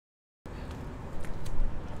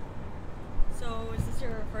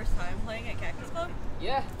your first time playing at Cactus Club?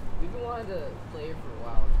 Yeah, we've been wanting to play here for a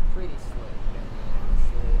while. It's pretty slick,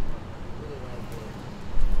 honestly. Really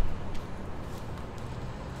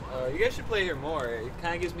like it. You guys should play here more. It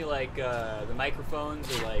kind of gives me like the microphones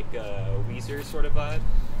or like Weezer sort of vibe.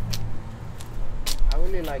 I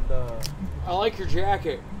really like the... I like your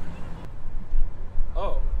jacket.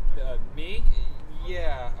 Oh, me?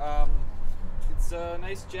 Yeah, it's a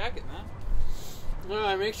nice jacket, man. No,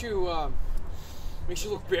 it makes you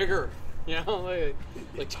look bigger. You know,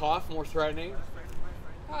 like tough, more threatening.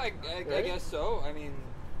 I guess so. I mean,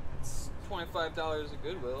 it's $25 at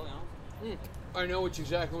Goodwill, you know. I know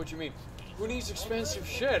exactly what you mean. Who needs expensive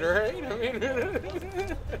shit, right? I mean,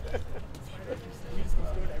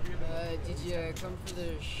 did you come for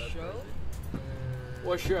the show?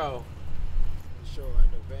 What show? The show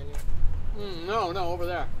at the venue. No, over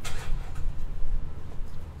there.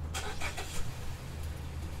 I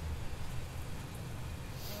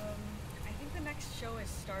think the next show is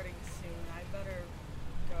starting soon. I better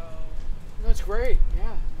go. That's great.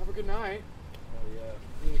 Yeah, have a good night. Oh yeah,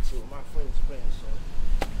 me too. My friend's playing, so.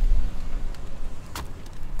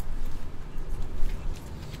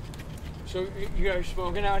 So you guys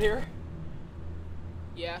smoking out here?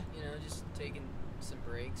 Yeah, you know, just taking some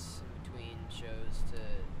breaks in between shows to,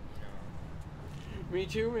 you know. Me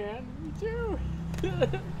too, man. Me too.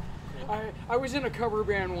 I was in a cover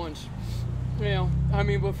band once. You know, I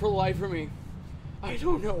mean, but for the life of me, I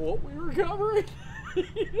don't know what we were covering. You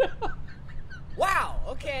know? Wow,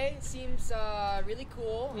 okay, seems really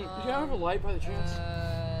cool. Did you have a light by the chance?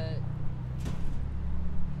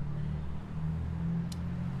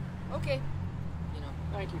 Okay. You know.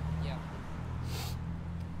 Thank you. Yeah.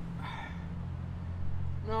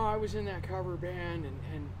 No, I was in that cover band,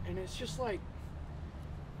 and it's just like,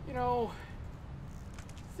 you know,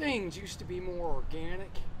 things used to be more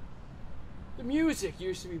organic. The music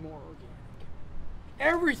used to be more organic.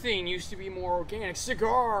 Everything used to be more organic.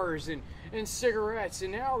 Cigars and cigarettes,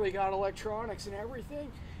 and now they got electronics and everything.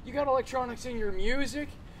 You got electronics in your music.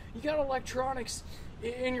 You got electronics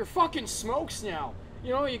in your fucking smokes now.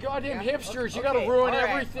 You know, you goddamn hipsters, you gotta ruin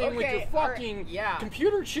everything with your fucking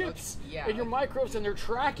computer chips and your micros, and they're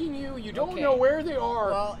tracking you. You don't know where they are.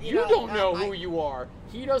 Well, you don't know who you are.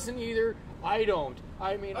 He doesn't either. I don't.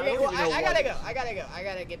 I mean, I don't even know I gotta go. I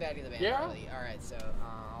gotta get back to the band. Yeah? Early. All right, so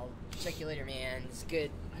I'll check you later, man. It's good.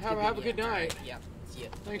 Have a good night. Right, yeah. See ya.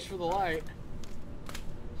 Thanks for the light.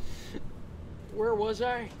 Where was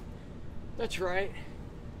I? That's right.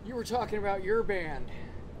 You were talking about your band.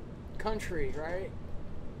 Country, right?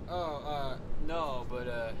 Oh, no, but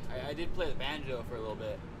I did play the banjo for a little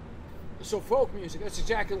bit. So folk music, that's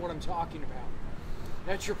exactly what I'm talking about.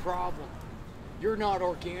 That's your problem. You're not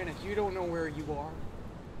organic. You don't know where you are.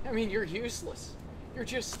 I mean, you're useless.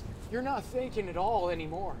 You're not thinking at all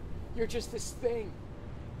anymore. You're just this thing.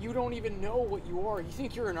 You don't even know what you are. You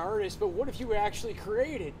think you're an artist, but what if you actually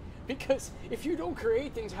created? Because if you don't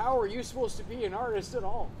create things, how are you supposed to be an artist at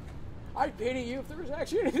all? I'd pity you if there was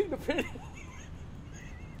actually anything to pity.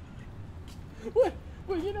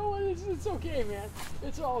 Well, you know what? It's okay, man.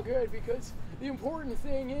 It's all good, because the important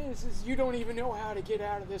thing is you don't even know how to get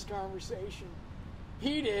out of this conversation.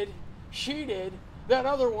 He did, she did, that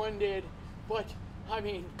other one did, but, I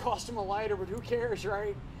mean, cost him a lighter, but who cares,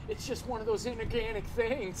 right? It's just one of those inorganic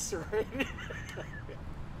things, right?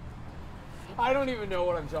 I don't even know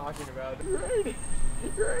what I'm talking about. Right,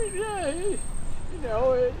 yeah. You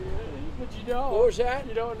know it, but you don't. What was that?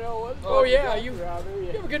 You don't know what. Oh yeah, you have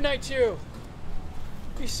a good night too.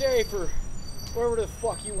 Be safe, or whatever the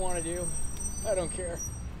fuck you want to do. I don't care.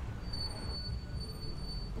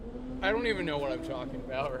 I don't even know what I'm talking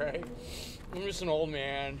about, right? I'm just an old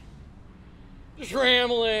man. Just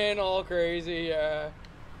rambling, all crazy,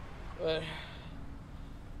 but,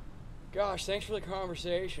 gosh, thanks for the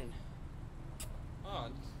conversation. Oh,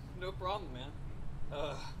 no problem, man.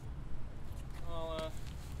 I'll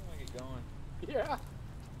get going. Yeah.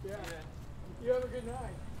 You have a good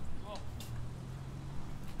night. Oh.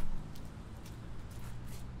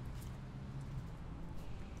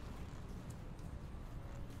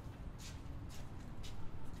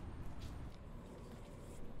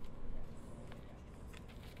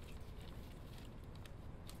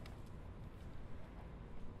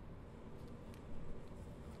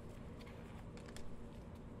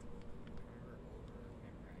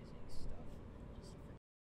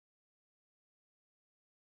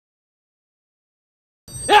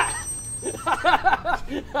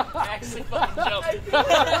 Actually fucking jumped.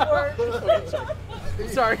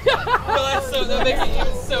 Sorry. No, that makes it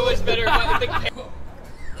even so much better. I'm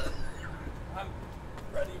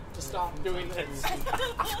ready to stop doing this.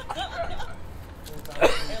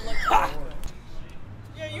 It looks like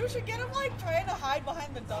yeah, you should get him like trying to hide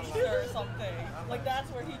behind the dumpster or something. Like that's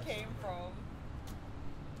where he came from.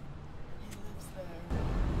 He lives there.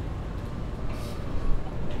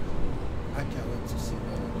 I can't wait to see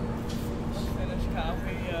that. Finished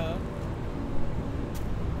copy, yeah.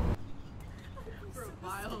 Bro,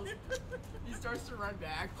 Miles, he starts to run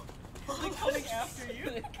back. Like coming after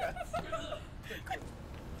you.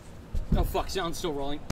 Oh fuck, sound's still rolling.